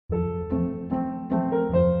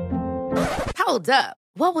Hold up.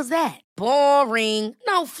 What was that? Boring.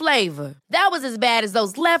 No flavor. That was as bad as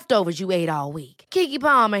those leftovers you ate all week. Keke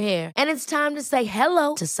Palmer here, and it's time to say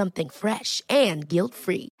hello to something fresh and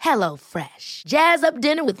guilt-free. Hello Fresh. Jazz up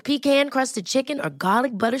dinner with pecan-crusted chicken or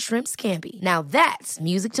garlic butter shrimp scampi. Now that's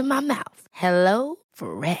music to my mouth. Hello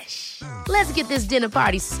Fresh. Let's get this dinner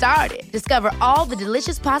party started. Discover all the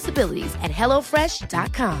delicious possibilities at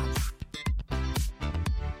hellofresh.com.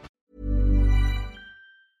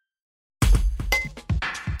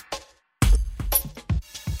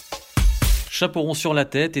 Chapeau rond sur la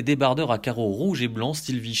tête et débardeur à carreaux rouges et blancs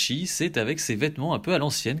style Vichy, c'est avec ses vêtements un peu à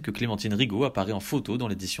l'ancienne que Clémentine Rigaud apparaît en photo dans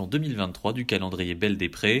l'édition 2023 du calendrier Belle des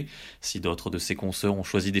Prés. Si d'autres de ses consoeurs ont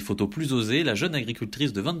choisi des photos plus osées, la jeune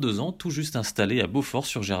agricultrice de 22 ans, tout juste installée à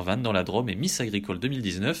Beaufort-sur-Gervanne dans la Drôme et Miss Agricole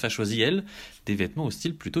 2019, a choisi, elle, des vêtements au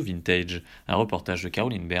style plutôt vintage. Un reportage de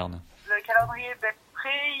Caroline Berne. Le calendrier Belle des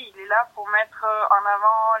Prés, il est là pour mettre en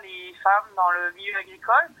avant les femmes dans le milieu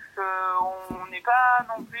agricole. On n'est pas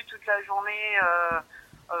non plus toute la journée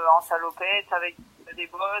en salopette avec des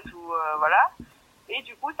bottes ou voilà. Et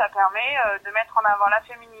du coup, ça permet de mettre en avant la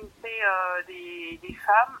féminité des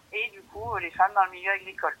femmes et du coup les femmes dans le milieu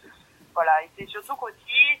agricole. Voilà. Et c'est surtout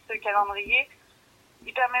qu'aussi ce calendrier,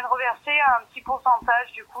 il permet de reverser un petit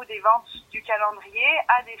pourcentage du coup des ventes du calendrier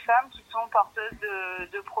à des femmes qui sont porteuses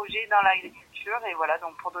de projets dans l'agriculture. Et voilà,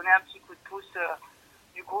 donc pour donner un petit coup de pouce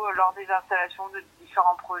du coup lors des installations de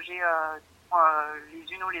différents projets les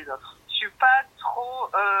unes ou les autres. Je suis pas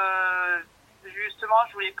trop justement,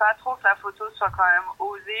 je voulais pas trop que la photo soit quand même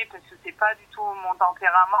osée parce que c'est pas du tout mon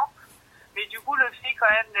tempérament. Mais du coup, le fait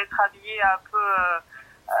quand même d'être habillée un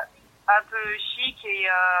peu chic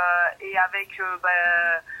et avec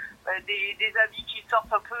des habits qui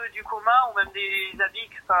sortent un peu du commun ou même des habits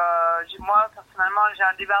que moi personnellement j'ai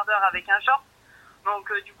un débardeur avec un short. Donc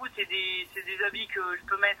du coup c'est des habits que je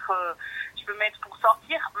peux mettre pour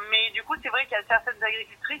sortir, mais du coup c'est vrai qu'il y a certaines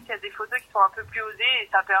agricultrices, il y a des photos qui sont un peu plus osées et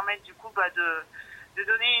ça permet du coup de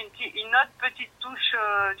donner une autre petite touche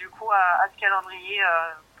du coup à ce calendrier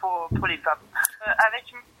pour les femmes.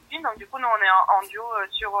 Avec une copine, donc du coup nous on est en duo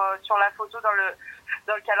sur la photo dans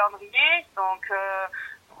le calendrier. Donc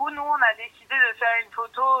du coup nous on a décidé de faire une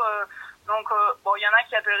photo donc il y en a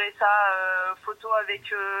qui appelleraient ça photo avec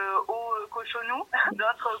eau cochonou,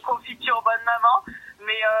 d'autres confiture bonne maman,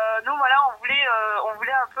 mais nous voilà on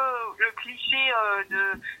voulait un peu le cliché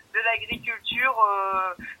de l'agriculture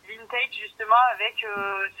vintage justement avec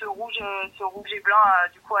ce rouge et blanc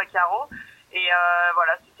du coup à carreaux. Et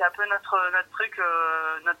voilà, c'était un peu notre truc,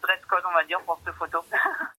 notre dress code, on va dire, pour cette photo.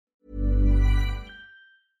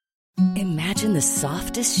 Imagine the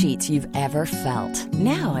softest sheets you've ever felt.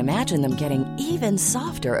 Now imagine them getting even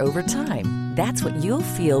softer over time. That's what you'll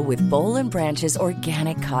feel with Boll & Branch's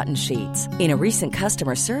organic cotton sheets. In a recent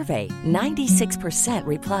customer survey, 96%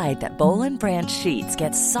 replied that Boll & Branch sheets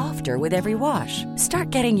get softer with every wash. Start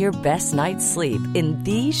getting your best night's sleep in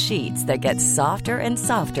these sheets that get softer and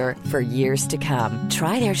softer for years to come.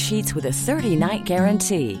 Try their sheets with a 30-night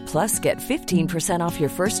guarantee. Plus, get 15% off your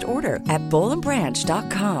first order at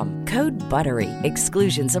bollandbranch.com. Code BUTTERY.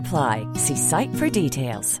 Exclusions apply. See site for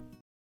details.